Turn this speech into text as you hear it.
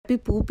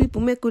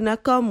people make una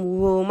come.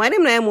 Whoa. My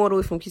name is Emo all the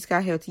way from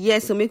Critical Health.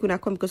 Yes, so make una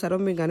come because I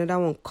don't bring another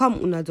one.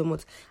 Come una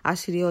domot as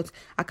serious.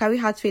 I carry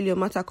heart failure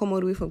matter come all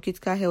the way from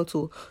Critical Health.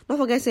 So don't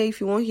forget say if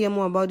you want to hear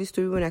more about this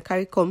story when I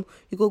carry come,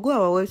 you go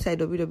our website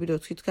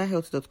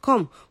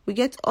www.criticalhealth.com. We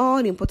get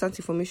all the important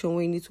information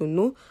we need to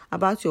know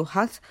about your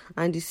heart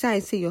and the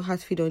signs say your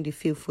heart feed on the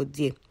fail for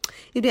there.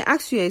 If they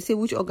ask you, say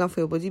which organ for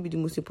your body be the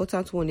most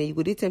important one, you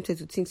go dey tempted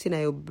to think say na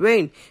your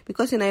brain,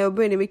 because in your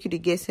brain they make you the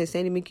get sense,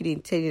 and they make you the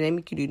intelligent, and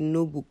make you the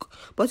notebook.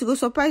 But you go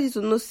surprise you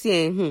to know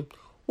say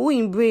who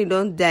in brain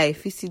don't die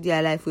if you see they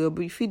alive for your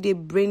brain, if you dey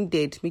brain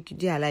dead, make you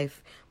dey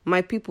alive.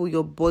 My people,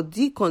 your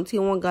body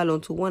contain 1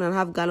 gallon to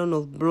 1.5 gallon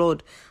of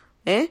blood.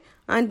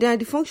 And then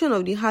the function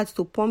of the heart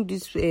to pump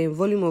this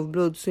volume of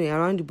blood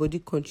around the body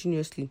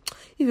continuously.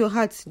 If your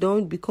heart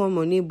don't become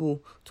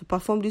unable to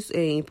perform this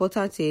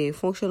important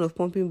function of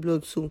pumping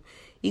blood, so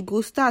it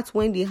go start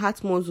when the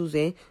heart muscles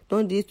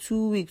don't dey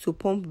too weak to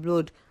pump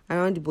blood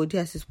around the body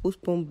as it's supposed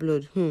to pump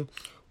blood.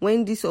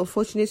 When this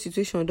unfortunate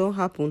situation don't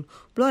happen,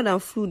 blood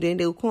and fluid then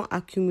they will come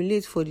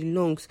accumulate for the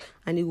lungs,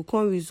 and it will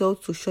come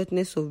result to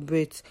shortness of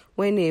breath,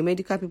 when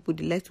medical people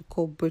they like to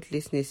call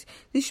breathlessness.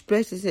 This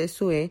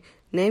breathlessness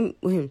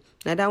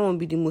now that one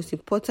be the most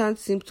important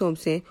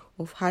symptoms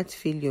of heart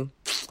failure.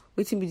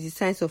 Wetin be the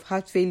signs of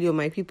heart failure,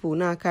 my people?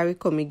 Now I carry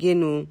come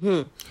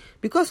again.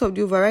 Because of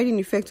the overriding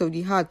effect of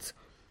the heart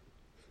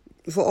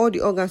for all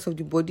the organs of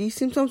the body,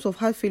 symptoms of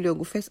heart failure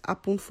go first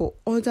happen for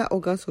other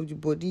organs of the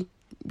body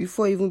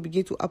before even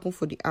begin to happen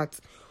for the heart.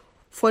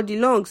 For the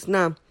lungs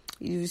now,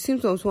 if the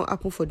symptoms won't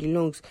happen for the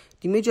lungs,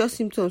 the major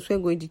symptoms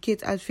when go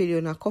indicate heart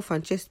failure na cough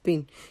and chest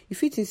pain.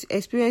 If it is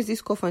experience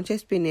this cough and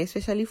chest pain,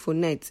 especially for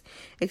night,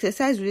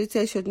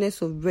 exercise-related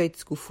shortness of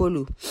breath go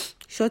follow.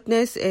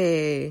 Shortness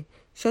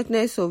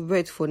of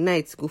breath for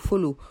night go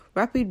follow.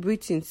 Rapid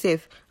breathing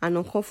self and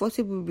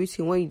uncomfortable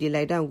breathing when you dey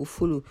lie down go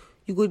follow.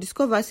 You go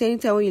discover say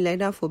anytime when you lie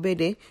down for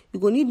bed, you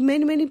go need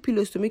many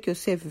pillows to make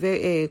yourself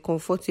very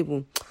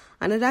comfortable.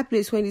 Another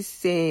place when these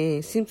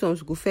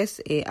symptoms go first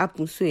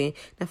happen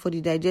now for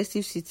the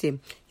digestive system.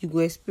 You go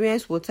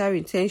experience water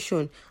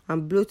retention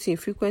and bloating,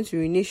 frequent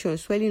urination,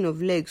 swelling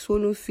of legs,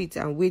 swollen feet,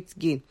 and weight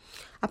gain.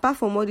 Apart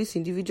from all this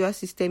individual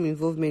system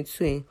involvement,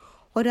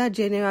 other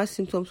general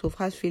symptoms of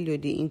heart failure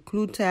they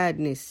include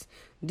tiredness,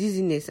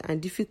 dizziness,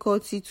 and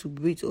difficulty to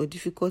breathe or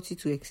difficulty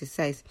to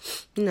exercise,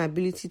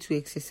 inability to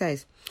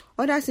exercise.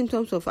 Other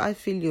symptoms of heart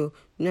failure,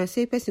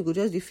 say person go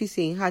just feel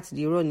say in heart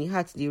they run, in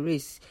heart they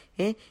race.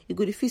 You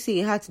go feel say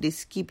in heart they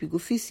skip. You go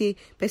feel say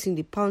person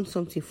they pound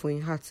something for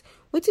in heart.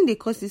 What thing they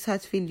cause this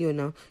heart failure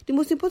now? The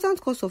most important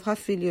cause of heart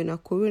failure now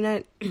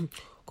coronary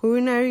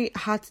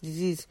heart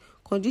disease,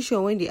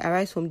 condition when they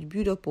arise from the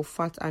buildup of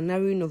fat and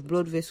narrowing of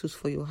blood vessels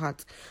for your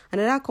heart.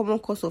 Another common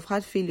cause of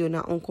heart failure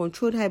now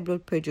uncontrolled high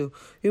blood pressure.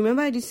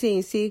 Remember this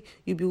saying, say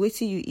you be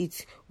waiting you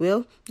eat.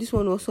 Well, this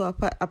one also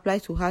apply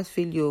to heart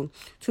failure.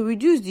 To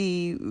reduce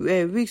the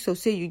risk of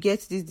say you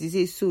get this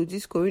disease, so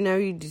this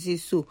coronary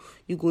disease, so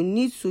you go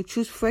need to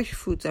choose fresh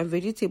fruits and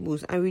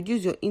vegetables and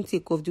reduce your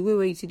intake of the way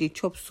where you see they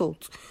chop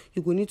salt.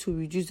 You go need to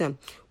reduce them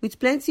with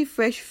plenty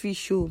fresh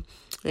fish,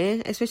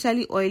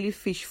 especially oily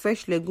fish,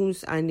 fresh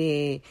legumes,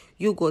 and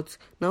yogurt.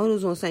 Now all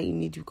those ones you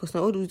need, because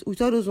now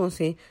with all those ones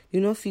you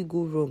not feel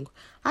go wrong.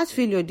 Heart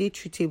failure they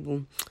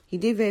treatable.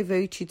 It is very,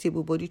 very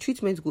treatable, but the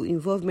treatment will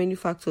involve many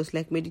factors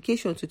like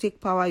medication to take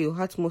power your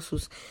heart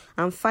muscles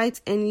and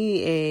fight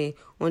any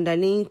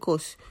underlying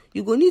cause.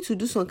 You go need to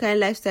do some kind of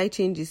lifestyle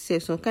changes.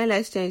 Some kind of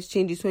lifestyle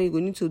changes when you go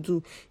need to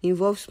do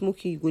involve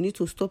smoking. You go need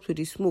to stop to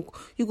the smoke.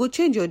 You go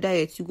change your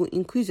diet. You go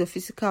increase your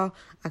physical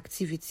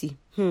activity.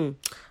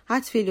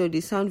 Heart failure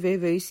they sound very,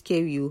 very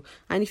scary,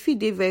 and if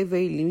they very,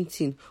 very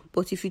limiting.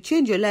 But if you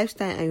change your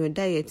lifestyle and your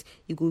diet,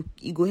 it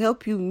go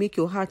help you make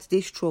your heart stay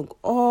strong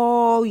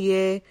all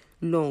year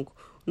long.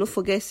 Don't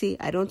forget, say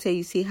I don't tell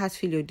you say heart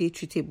failure they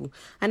treatable,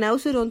 and I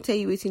also don't tell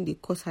you waiting they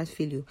cause heart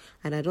failure,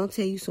 and I don't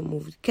tell you some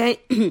of the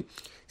kind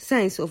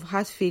signs of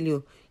heart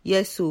failure.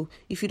 Yes, so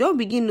if you don't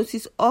begin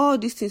notice all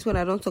these things when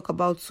I don't talk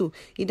about, so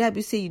either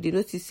be say you did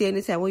notice say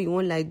anytime when you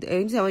want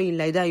anytime when you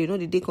lie down, you know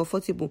the day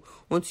comfortable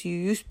until you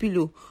use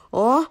pillow,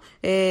 or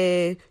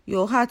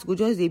your heart go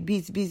just a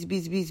beat,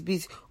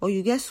 or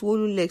you get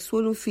swollen legs,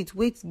 swollen feet,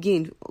 weight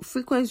gain,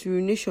 frequent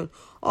urination.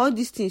 All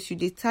these things you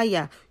dey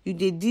tire, you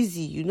dey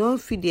dizzy, you don't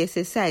feel the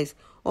exercise.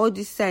 All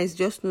these signs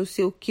just know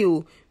say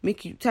okay,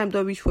 make you time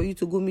don't reach for you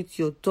to go meet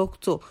your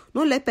doctor.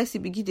 Don't let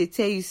person begin to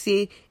tell you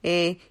say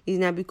it's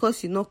not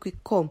because you not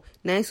quick come.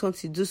 Now it's want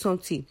to do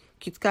something.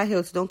 Critical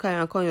Health don't carry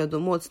and call your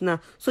domot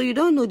now. So you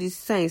don't know these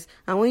signs,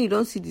 and when you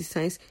don't see these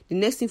signs, the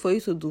next thing for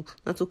you to do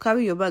now to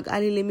carry your bag.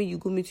 Let me you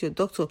go meet your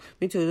doctor.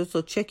 Meet your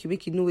doctor, check you,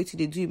 make you know what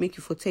they do. You make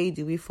you for tell you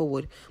the way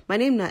forward. My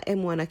name na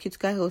M1 na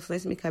Critical Health.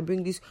 Let's make I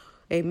bring this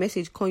a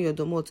message call your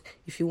domot.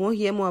 If you want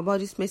to hear more about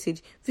this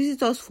message,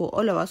 visit us for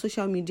all our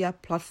social media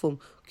platform.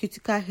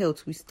 Critical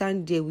Health, we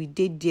stand there, we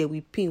did there,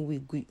 we pin,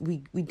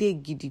 we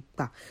did giddy.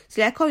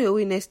 Till I call your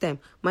way next time.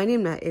 My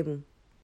name na Emu.